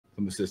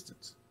some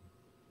assistance.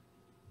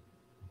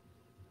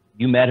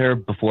 You met her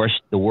before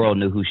the world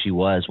knew who she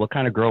was. What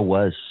kind of girl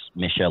was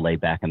Michel'le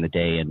back in the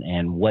day,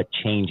 and what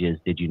changes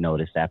did you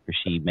notice after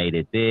she made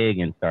it big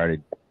and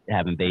started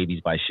having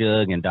babies by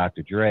SUGE and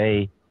Dr.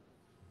 Dre?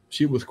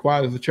 She was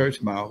quiet as a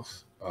church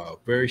mouse,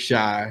 very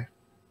shy,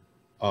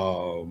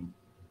 a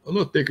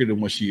little thicker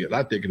than what she is, a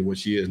lot thicker than what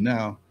she is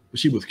now. But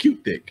she was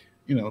cute thick,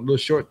 you know, a little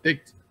short,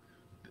 thick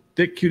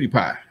cutie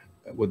pie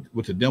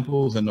with the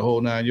dimples and the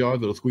whole 9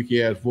 yards, little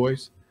squeaky ass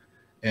voice.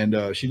 And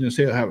she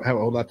didn't have a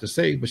whole lot to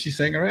say, but she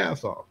sang her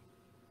ass off.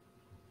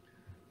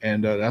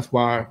 And that's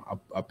why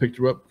I picked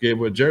her up, gave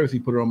her a jersey,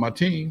 put her on my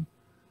team.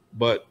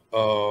 But,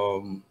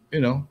 you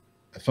know,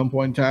 at some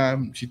point in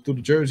time, she threw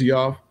the jersey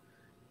off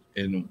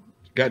and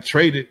got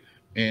traded,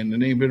 and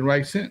it ain't been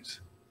right since.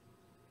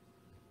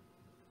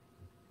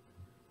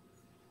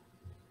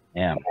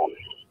 Yeah.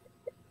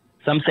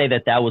 Some say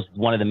that was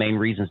one of the main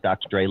reasons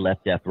Dr. Dre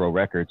left Death Row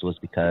Records was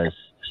because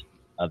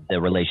of the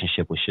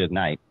relationship with Suge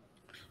Knight.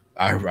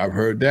 I've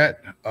heard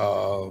that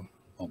on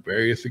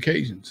various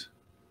occasions.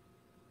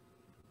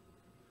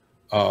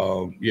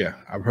 Yeah,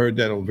 I've heard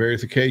that on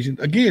various occasions.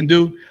 Again,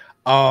 dude,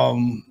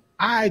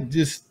 I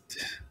just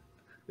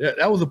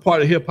that was a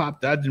part of hip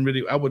hop that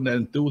I wasn't that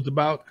enthused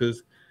about,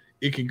 because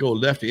it can go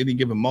left at any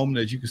given moment.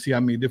 As you can see, how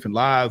many different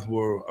lives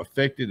were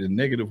affected in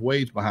negative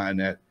ways behind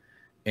that,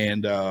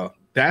 and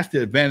that's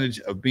the advantage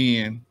of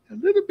being a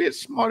little bit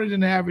smarter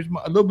than the average,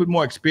 a little bit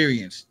more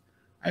experienced.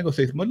 I ain't gonna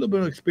say a little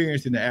bit of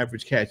experience than the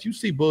average cat. You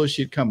see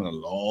bullshit coming a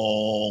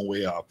long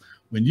way off.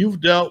 When you've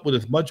dealt with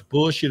as much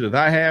bullshit as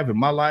I have in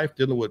my life,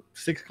 dealing with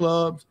 6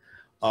 clubs,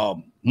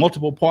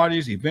 multiple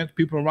parties, events,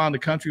 people around the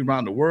country,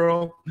 around the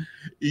world,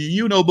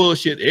 you know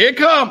bullshit. Here it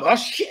comes. Oh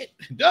shit,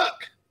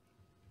 duck.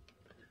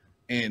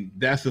 And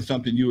that's just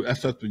something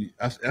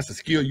that's a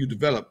skill you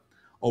develop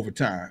over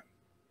time.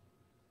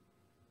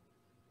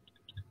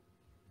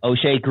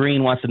 O'Shea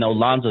Green wants to know,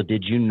 Lonzo,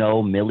 did you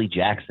know Millie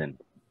Jackson?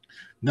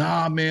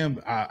 Nah,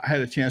 man, I had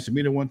a chance to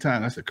meet her one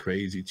time. That's a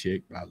crazy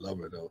chick. I love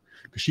her though,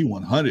 because she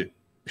 100.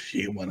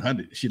 She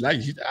 100. She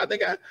likes you. I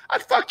think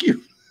I'd fuck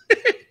you.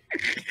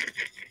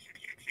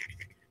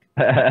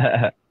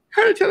 Her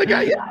to tell the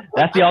guy, yeah.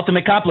 That's the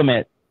ultimate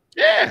compliment.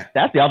 Yeah.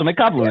 That's the ultimate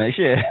compliment.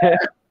 Yeah. Shit.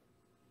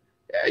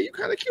 Yeah, you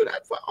kind of cute.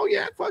 Oh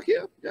yeah, I'd fuck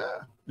him.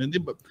 Yeah. And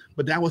then,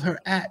 but that was her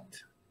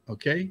act.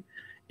 Okay.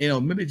 You know,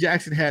 Millie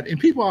Jackson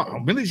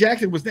Millie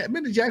Jackson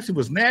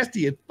was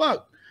nasty as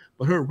fuck,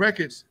 but her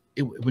records,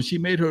 when she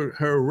made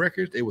her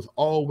records, it was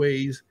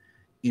always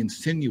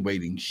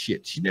insinuating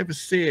shit. She never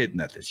said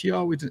nothing. She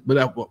always,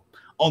 but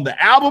on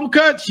the album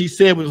cut, she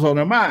said what was on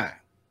her mind.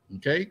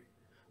 Okay.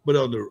 But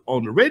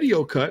on the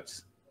radio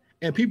cuts,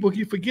 and people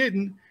keep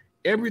forgetting,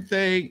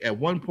 everything at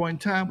one point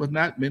in time was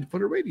not meant for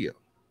the radio.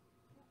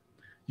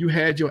 You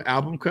had your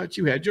album cuts,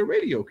 you had your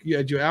radio, you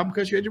had your album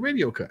cuts, you had your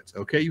radio cuts.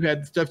 Okay, you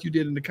had the stuff you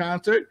did in the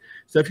concert,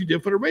 stuff you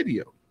did for the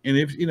radio. And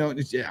if you know,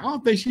 I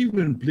don't think she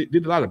even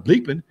did a lot of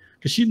bleeping,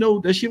 because she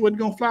knew that shit wasn't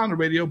gonna fly on the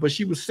radio, but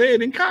she was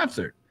saying in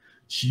concert.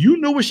 You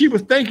knew what she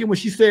was thinking when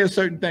she said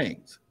certain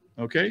things.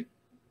 Okay,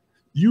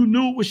 you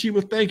knew what she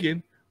was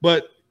thinking,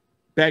 but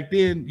back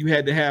then you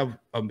had to have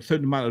a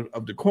certain amount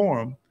of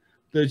decorum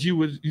that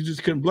you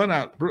just couldn't blurt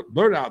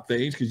out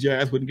things, because your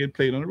ass wouldn't get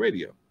played on the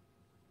radio.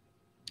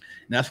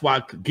 And that's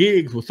why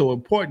gigs were so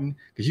important,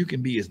 because you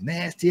can be as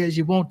nasty as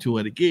you want to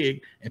in a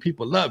gig and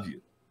people love you.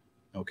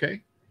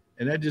 Okay.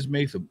 And that just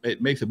makes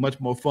it much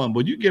more fun.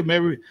 But you give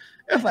them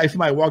that's like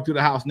somebody walk through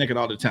the house naked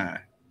all the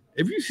time.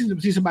 If you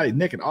see somebody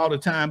naked all the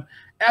time,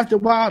 after a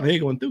while, they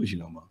ain't gonna enthuse you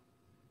no more.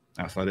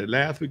 I saw that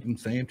last week,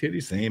 same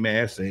titties, same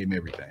ass, same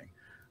everything.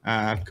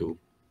 Cool.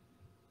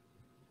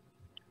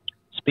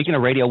 Speaking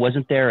of radio,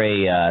 wasn't there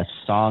a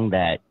song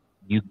that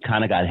you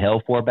kind of got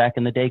hell for back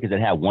in the day because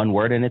it had one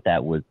word in it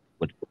that would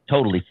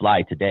totally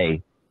fly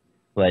today,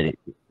 but it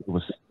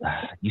was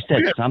you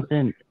said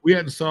something. We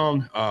had a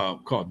song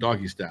called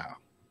Doggy Style.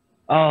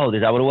 Oh,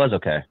 is that what it was?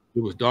 Okay.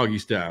 It was Doggy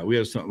Style. We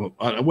had something.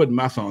 It wasn't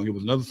my song. It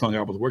was another song.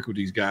 I was working with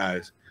these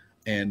guys,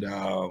 and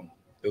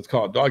it was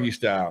called Doggy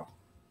Style.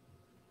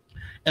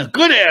 And a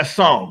good ass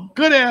song.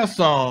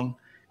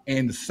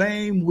 And the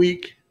same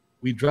week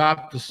we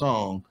dropped the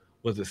song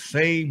was the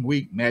same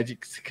week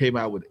Magic came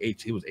out with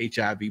it was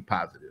HIV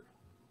positive,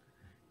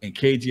 and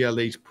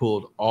KGLH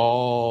pulled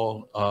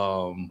all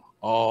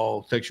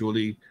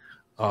sexually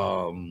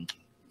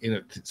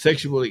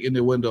sexually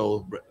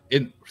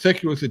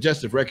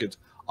suggestive records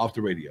off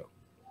the radio,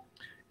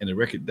 and the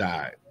record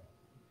died.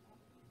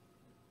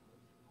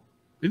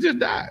 It just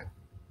died.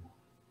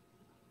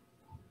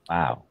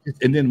 Wow.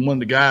 And then one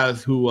of the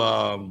guys who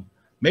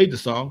made the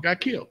song got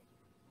killed.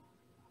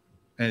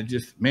 And it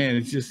was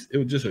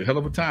just a hell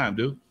of a time,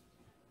 dude.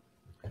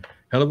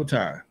 Hell of a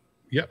time.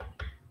 Yep.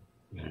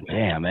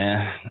 Damn,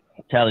 man.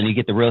 Telling you,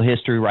 get the real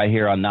history right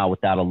here on Not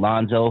Without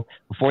Alonzo.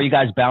 Before you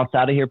guys bounce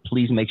out of here,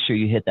 please make sure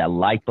you hit that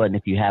like button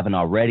if you haven't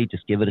already.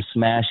 Just give it a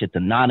smash. It's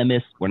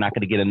anonymous. We're not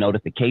going to get a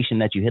notification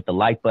that you hit the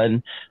like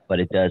button, but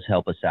it does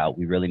help us out.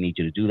 We really need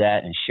you to do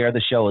that, and share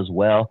the show as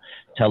well.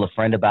 Tell a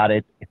friend about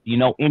it. If you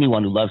know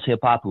anyone who loves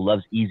hip-hop, who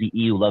loves Eazy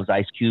E, who loves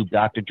Ice Cube,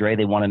 Dr. Dre,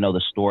 they want to know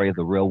the story of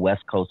the real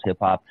West Coast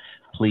hip-hop,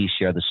 please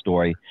share the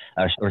story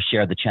or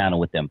share the channel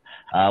with them.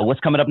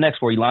 What's coming up next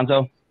for you,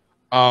 Lonzo?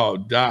 Oh,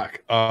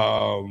 Doc.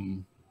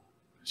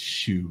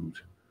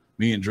 Shoot,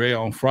 me and Dre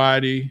on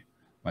Friday.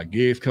 My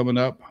gig's coming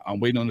up.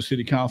 I'm waiting on the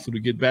city council to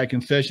get back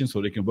in session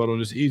so they can vote on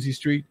this Eazy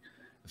Street,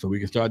 so we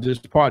can start this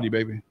party,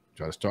 baby.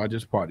 Try to start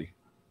this party.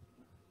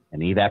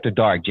 And Eve After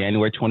Dark,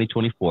 January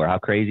 2024. How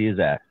crazy is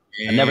that?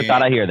 And I never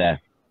thought I'd hear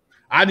that.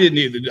 I didn't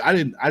either. I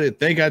didn't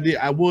think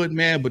I would,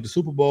 man. But the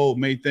Super Bowl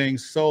made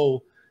things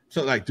so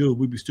like, dude,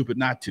 we'd be stupid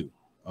not to.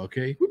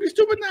 Okay, we'd be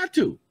stupid not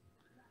to.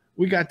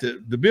 We got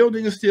the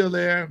building is still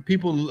there.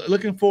 People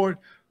looking for it.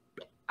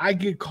 I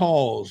get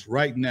calls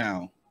right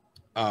now.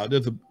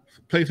 There's a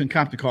place in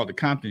Compton called the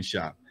Compton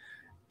Shop.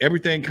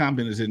 Everything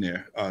Compton is in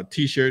there.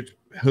 T-shirts,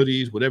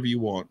 hoodies, whatever you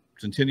want.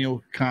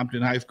 Centennial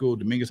Compton High School,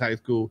 Dominguez High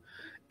School.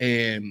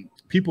 And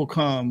people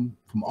come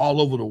from all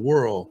over the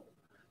world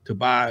to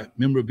buy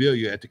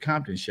memorabilia at the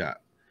Compton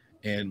Shop.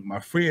 And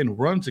my friend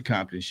runs the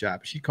Compton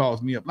Shop. She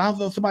calls me up.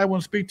 Lonzo, somebody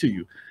want to speak to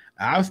you.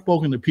 I've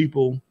spoken to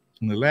people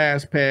in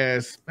the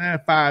past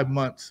 5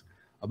 months,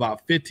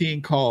 about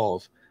 15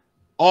 calls.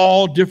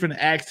 All different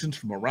accents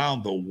from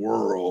around the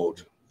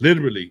world.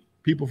 Literally,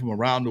 people from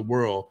around the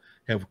world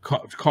have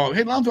called.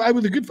 Hey, Lonzo, I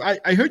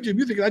heard your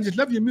music, and I just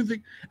love your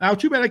music. Now,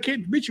 too bad I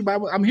can't meet you,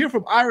 but I'm here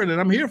from Ireland.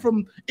 I'm here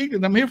from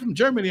England. I'm here from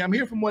Germany. I'm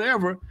here from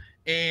whatever.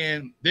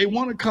 And they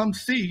want to come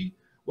see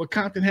what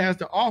Compton has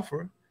to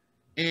offer.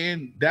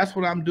 And that's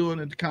what I'm doing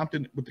at the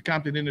Compton, with the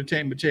Compton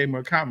Entertainment Chamber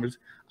of Commerce.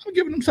 I'm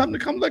giving them something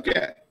to come look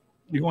at.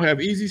 You're going to have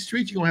Eazy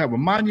Street. You're going to have a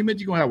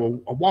monument. You're going to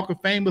have a Walk of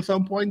Fame at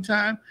some point in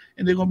time.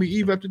 And they're going to be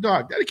Eve After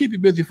Dark. That'll keep you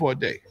busy for a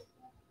day.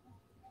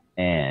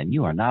 And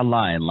you are not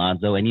lying,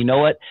 Lonzo. And you know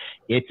what?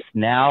 It's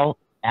now,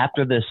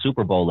 after the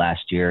Super Bowl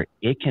last year,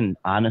 it can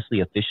honestly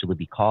officially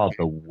be called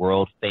the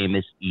world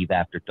famous Eve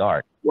After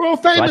Dark.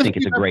 World famous. So I think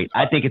it's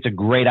a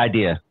great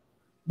idea.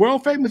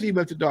 World famous Eve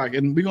After Dark.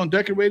 And we're going to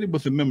decorate it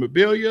with some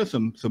memorabilia,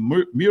 some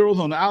murals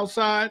on the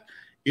outside.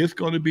 It's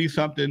going to be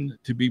something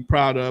to be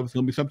proud of. It's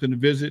going to be something to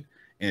visit.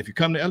 And if you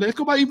come to LA, let's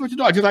go by Eve After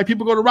Dark, just like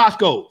people go to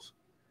Roscoe's.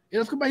 Yeah,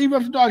 let's go by Eve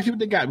After Dark, see what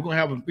they got. We're gonna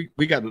have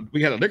we got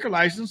a liquor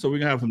license, so we're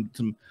gonna have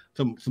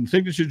some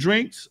signature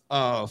drinks,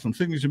 some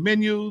signature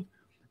menus,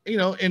 you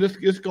know, and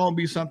it's gonna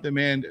be something,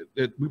 man,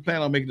 that we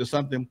plan on making it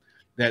something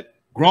that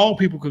grown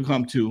people can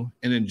come to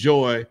and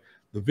enjoy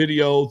the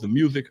videos, the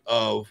music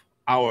of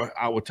our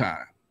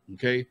time.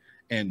 Okay,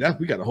 and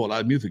we got a whole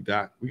lot of music,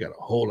 Doc. We got a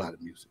whole lot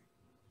of music.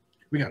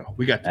 We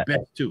got the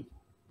best too.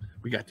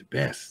 We got the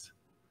best.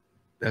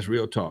 That's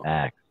real talk.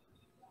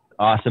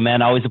 Awesome,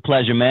 man. Always a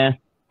pleasure, man.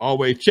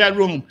 Always. Chat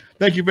room,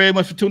 thank you very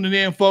much for tuning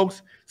in,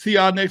 folks. See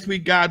y'all next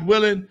week, God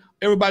willing.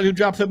 Everybody who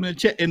drops something in the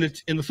chat,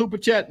 in the super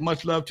chat,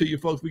 much love to you,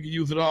 folks. We can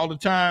use it all the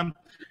time.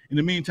 In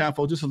the meantime,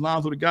 folks, this is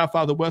Lonzo, the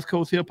Godfather of West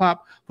Coast hip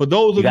hop. For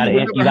those of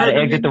you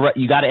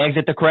gotta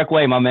exit the correct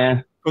way, my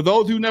man. For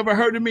those who never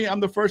heard of me, I'm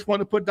the first one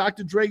to put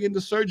Dr. Dre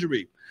into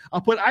surgery. I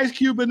put Ice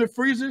Cube in the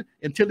freezer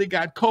until he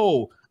got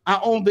cold. I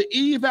own the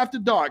Eve After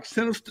Dark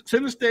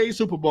center stage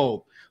Super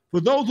Bowl. For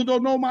those who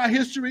don't know my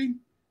history,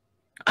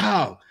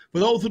 for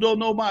those who don't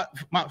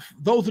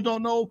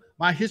know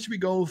my history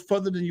goes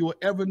further than you will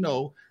ever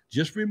know.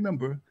 Just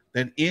remember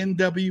that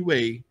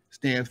N.W.A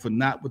stands for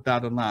Not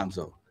Without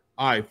Alonzo.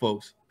 All right,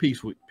 folks.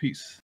 Peace.